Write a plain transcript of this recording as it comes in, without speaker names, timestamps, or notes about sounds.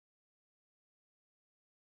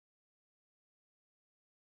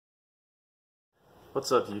What's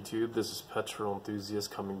up YouTube? This is Petrol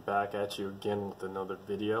Enthusiast coming back at you again with another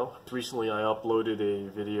video. Recently I uploaded a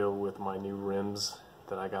video with my new rims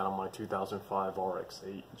that I got on my 2005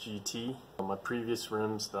 RX-8 GT. My previous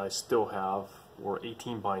rims that I still have were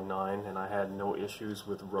 18 by 9 and I had no issues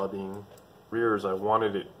with rubbing. Rears, I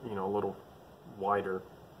wanted it, a little wider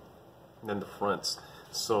than the fronts.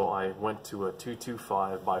 So I went to a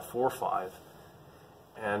 225 by 45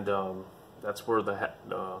 and that's where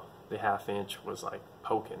the half inch was like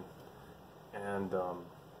poking, and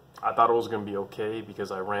I thought it was going to be okay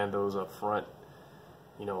because I ran those up front,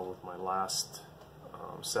 with my last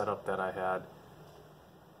setup that I had.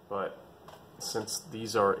 But since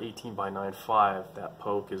these are 18 by 9.5, that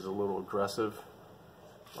poke is a little aggressive.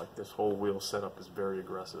 Like this whole wheel setup is very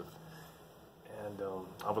aggressive, and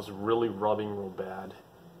I was really rubbing real bad,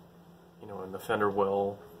 in the fender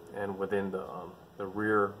well and within the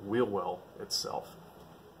rear wheel well itself.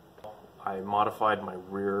 I modified my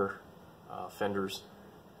rear fenders.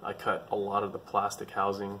 I cut a lot of the plastic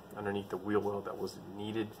housing underneath the wheel well that was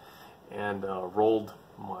needed, and rolled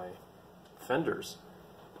my fenders.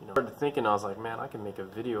 I started thinking, I was like, man, I can make a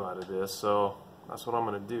video out of this, so that's what I'm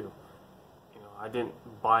going to do. I didn't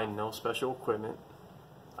buy no special equipment.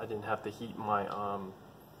 I didn't have to heat my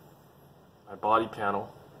my body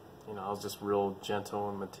panel. I was just real gentle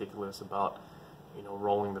and meticulous about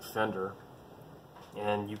rolling the fender.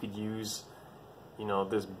 And you could use,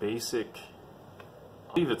 this basic,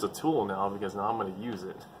 I believe it's a tool now because now I'm going to use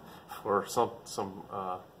it for some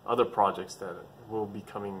other projects that will be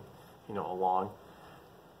coming, along.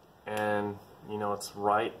 And, it's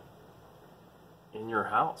right in your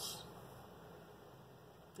house.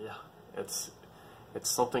 Yeah, it's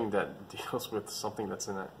something that deals with something that's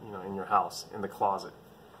in in your house, in the closet.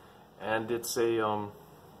 And it's it's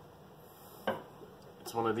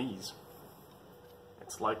one of these.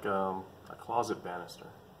 It's like a closet banister,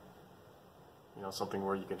 something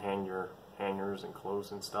where you can hang your hangers and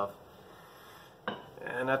clothes and stuff.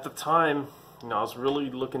 And at the time, I was really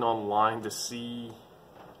looking online to see,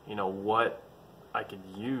 what I could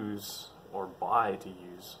use or buy to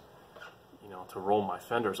use, to roll my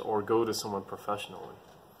fenders or go to someone professionally.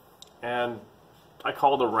 And I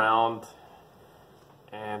called around,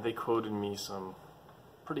 and they quoted me some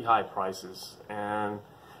pretty high prices, and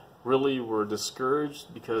really were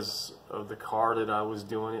discouraged because of the car that I was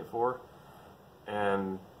doing it for.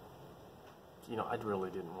 And I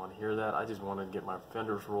really didn't want to hear that. I just wanted to get my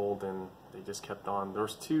fenders rolled, and they just kept on.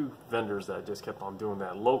 There's two vendors that just kept on doing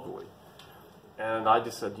that locally, and I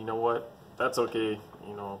just said, you know what, that's okay.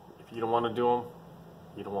 If you don't want to do them,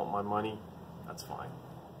 you don't want my money, that's fine.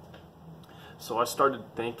 So I started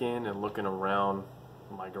thinking and looking around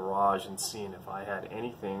my garage and seeing if I had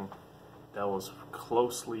anything that was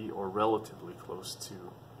closely or relatively close to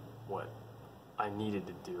what I needed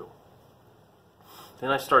to do.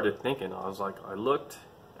 Then I started thinking, I looked,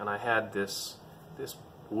 and I had this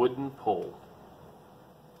wooden pole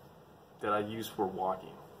that I use for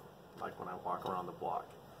walking, like when I walk around the block.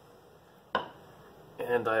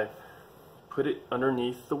 And I put it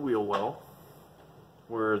underneath the wheel well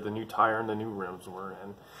where the new tire and the new rims were,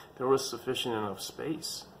 and there was sufficient enough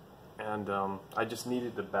space. And I just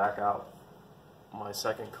needed to back out my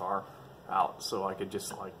second car out so I could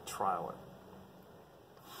just trial it.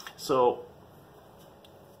 So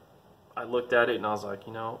I looked at it and I was like,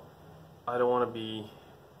 I don't want to be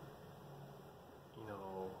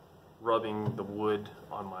rubbing the wood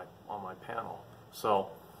on my panel. So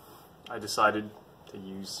I decided to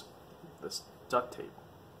use this duct tape.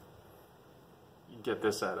 You can get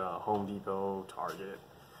this at Home Depot, Target,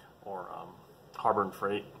 or Harbor and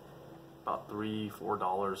Freight, about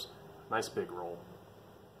 $3–4. Nice big roll.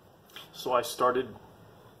 So I started,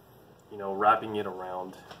 wrapping it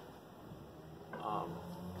around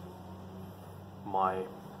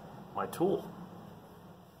my tool,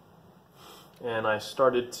 and I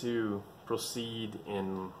started to proceed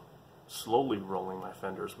in slowly rolling my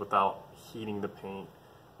fenders without heating the paint,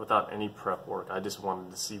 without any prep work. I just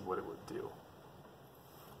wanted to see what it would do,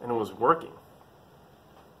 and it was working.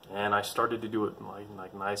 And I started to do it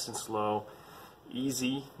like nice and slow,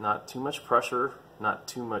 easy, not too much pressure, not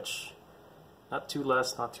too much, not too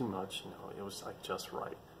less, not too much. It was like just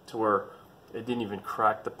right, to where it didn't even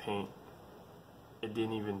crack the paint. It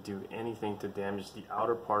didn't even do anything to damage the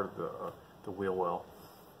outer part of the wheel well.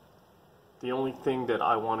 The only thing that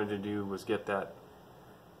I wanted to do was get the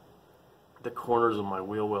corners of my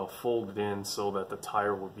wheel well folded in so that the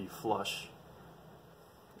tire would be flush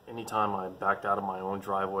anytime I backed out of my own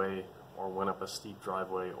driveway or went up a steep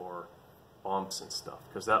driveway or bumps and stuff,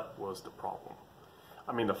 because that was the problem.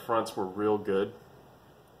 I mean, the fronts were real good,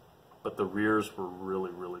 but the rears were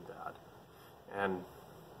really, really bad. And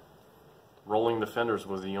rolling the fenders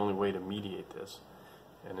was the only way to mediate this.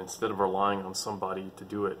 And instead of relying on somebody to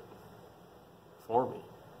do it for me,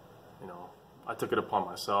 you know, I took it upon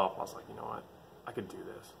myself. I was like, you know what, I could do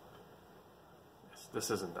this. This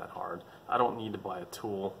isn't that hard. I don't need to buy a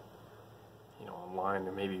tool, you know, online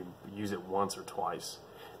and maybe use it once or twice.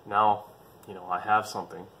 Now, you know, I have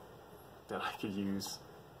something that I could use,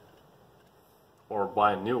 or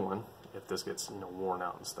buy a new one if this gets, you know, worn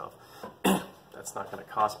out and stuff. That's not going to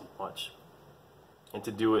cost me much. And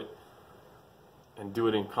to do it, and do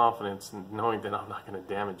it in confidence and knowing that I'm not going to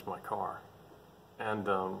damage my car. And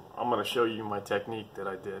I'm going to show you my technique that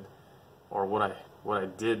I did, or what I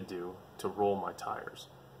did do to roll my tires.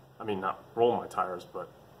 I mean, not roll my tires, but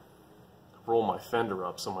roll my fender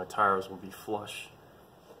up so my tires would be flush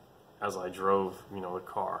as I drove, you know, the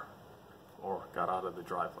car or got out of the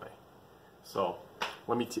driveway. So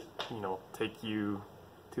let me, you know, take you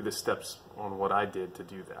to the steps on what I did to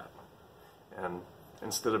do that. And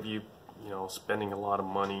instead of you know, spending a lot of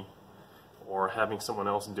money or having someone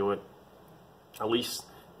else do it, at least,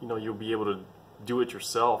 you know, you'll be able to do it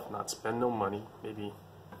yourself, not spend no money, maybe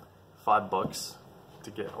 $5 to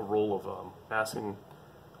get a roll of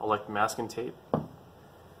masking tape,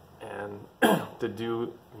 and to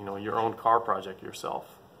do, you know, your own car project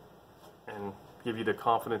yourself, and give you the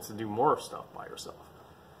confidence to do more stuff by yourself.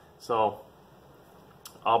 So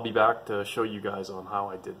I'll be back to show you guys on how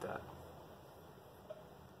I did that.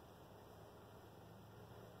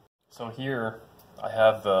 So here I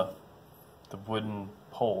have the wooden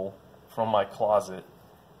pole from my closet.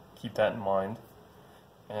 Keep that in mind.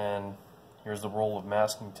 And here's the roll of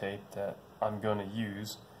masking tape that I'm going to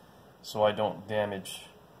use so I don't damage.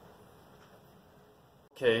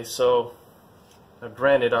 Okay, so now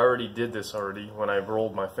granted, I already did this when I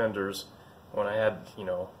rolled my fenders, when I had, you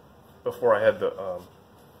know, before I had the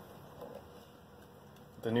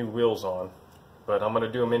new wheels on. But I'm going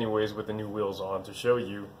to do them anyways with the new wheels on to show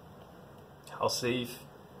you how safe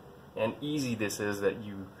and easy this is, that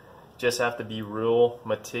you just have to be real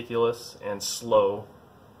meticulous and slow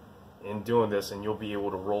in doing this, and you'll be able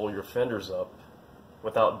to roll your fenders up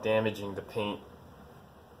without damaging the paint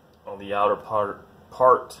on the outer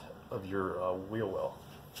part of your wheel well.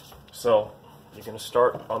 So you're going to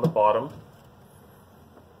start on the bottom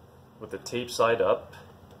with the tape side up,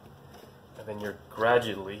 and then you're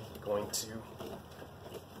gradually going to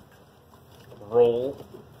roll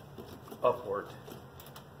upward.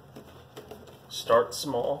 Start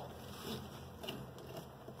small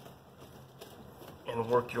and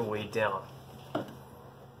work your way down.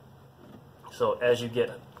 So as you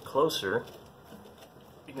get closer,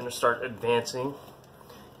 you're going to start advancing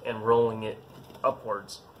and rolling it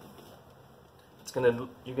upwards. You're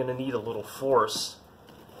going to need a little force,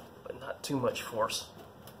 but not too much force.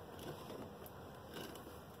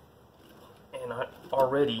 And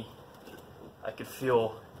already I could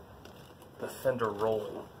feel the fender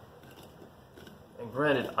rolling. And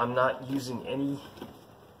granted, I'm not using any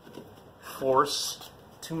force,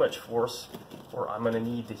 too much force, or I'm going to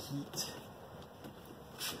need the heat.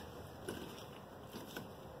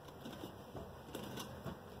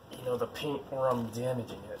 You know, the paint where I'm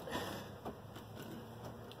damaging it.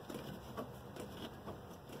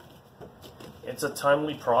 It's a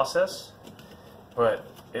timely process, but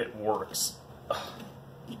it works.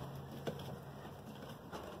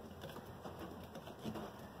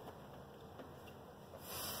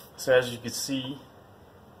 So as you can see,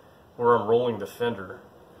 where I'm rolling the fender,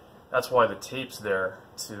 that's why the tape's there,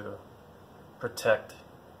 to protect,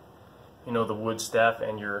 you know, the wood staff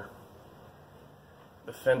and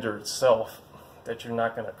the fender itself, that you're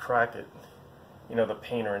not going to crack it, you know, the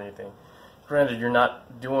paint or anything. Granted, you're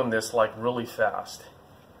not doing this like really fast.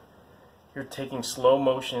 You're taking slow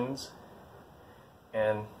motions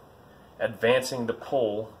and advancing the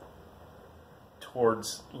pole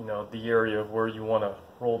towards, you know, the area where you want to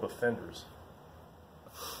roll the fenders.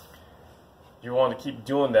 You want to keep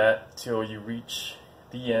doing that till you reach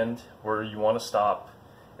the end where you want to stop,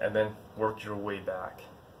 and then work your way back.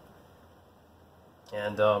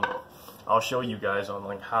 And I'll show you guys on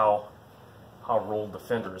like how rolled the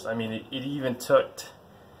fenders. I mean, it even took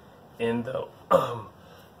in the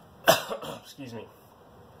excuse me,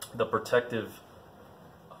 the protective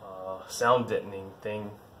sound deadening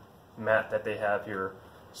thing mat that they have here,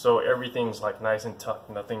 so everything's like nice and tucked.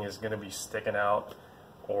 Nothing is going to be sticking out,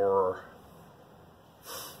 or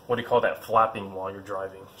what do you call that, flapping while you're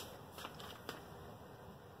driving.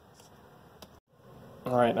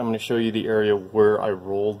 Alright, I'm going to show you the area where I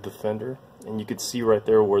rolled the fender, and you can see right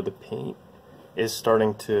there where the paint is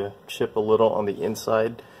starting to chip a little on the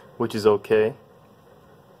inside which is okay.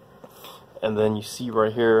 And then you see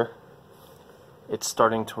right here, it's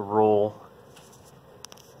starting to roll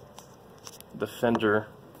the fender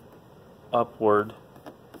upward,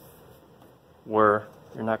 where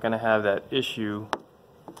you're not going to have that issue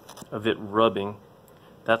of it rubbing.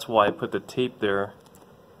 That's why I put the tape there,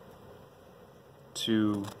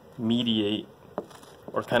 to mediate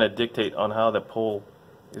or kind of dictate on how the pole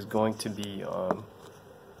is going to be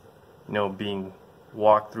being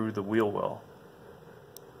walked through the wheel well.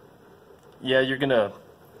 Yeah, you're gonna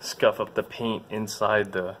scuff up the paint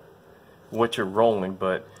inside what you're rolling,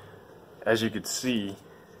 but as you can see,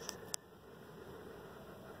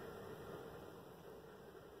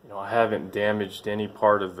 I haven't damaged any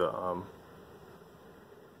part of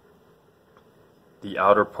the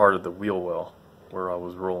outer part of the wheel well where I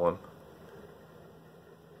was rolling.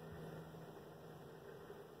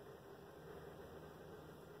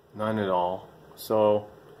 None at all. So,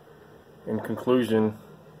 in conclusion,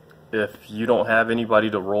 if you don't have anybody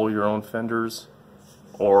to roll your own fenders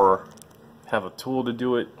or have a tool to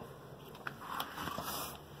do it,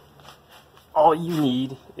 all you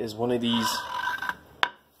need is one of these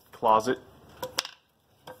closet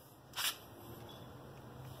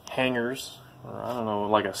hangers, or I don't know,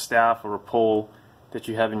 like a staff or a pole that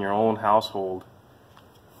you have in your own household,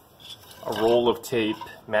 a roll of tape,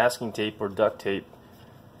 masking tape or duct tape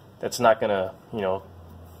that's not gonna,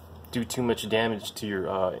 do too much damage to your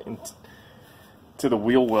to the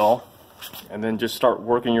wheel well, and then just start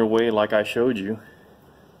working your way like I showed you,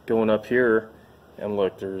 going up here, and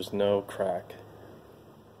look, there's no crack.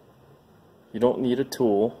 You don't need a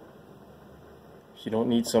tool. You don't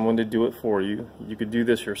need someone to do it for you. You could do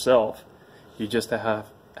this yourself. You just have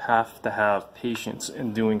to have patience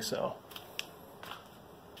in doing so.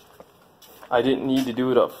 I didn't need to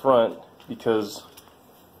do it up front because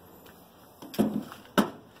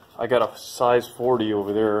I got a size 40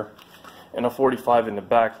 over there and a 45 in the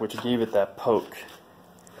back, which gave it that poke.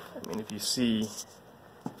 I mean, if you see,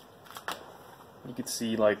 you could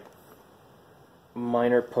see like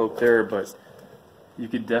minor poke there, but you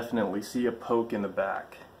could definitely see a poke in the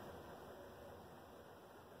back.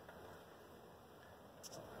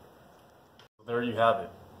 There you have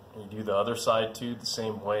it. You do the other side too the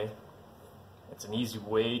same way. It's an easy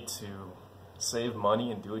way to save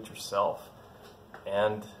money and do it yourself,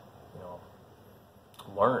 and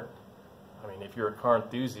learn. I mean, if you're a car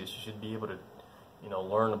enthusiast, you should be able to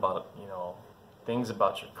learn about things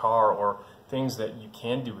about your car, or things that you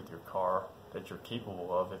can do with your car that you're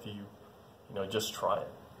capable of if you just try it.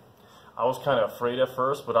 I was kind of afraid at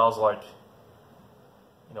first, but I was like,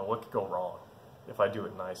 what could go wrong if I do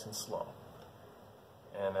it nice and slow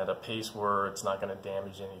and at a pace where it's not going to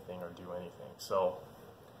damage anything or do anything. So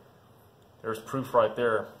there's proof right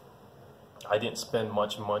there. I didn't spend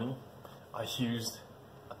much money. I used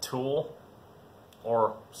a tool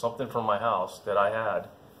or something from my house that I had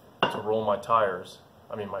to roll my tires,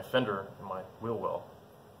 my fender and my wheel well,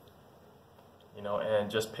 and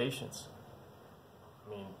just patience. I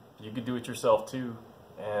mean, you could do it yourself too,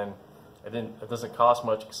 and it doesn't cost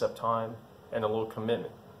much except time and a little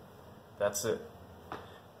commitment. That's it.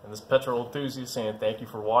 And this petrol enthusiast saying thank you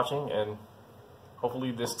for watching, and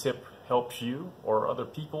hopefully this tip helps you or other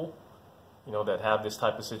people that have this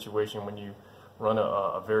type of situation when you run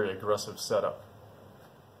a very aggressive setup.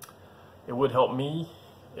 It would help me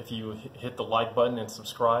if you hit the like button and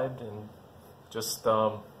subscribed, and just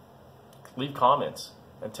leave comments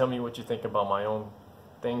and tell me what you think about my own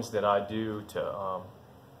things that I do to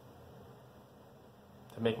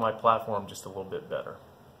make my platform just a little bit better.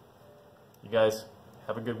 You guys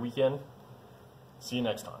have a good weekend. See you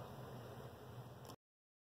next time.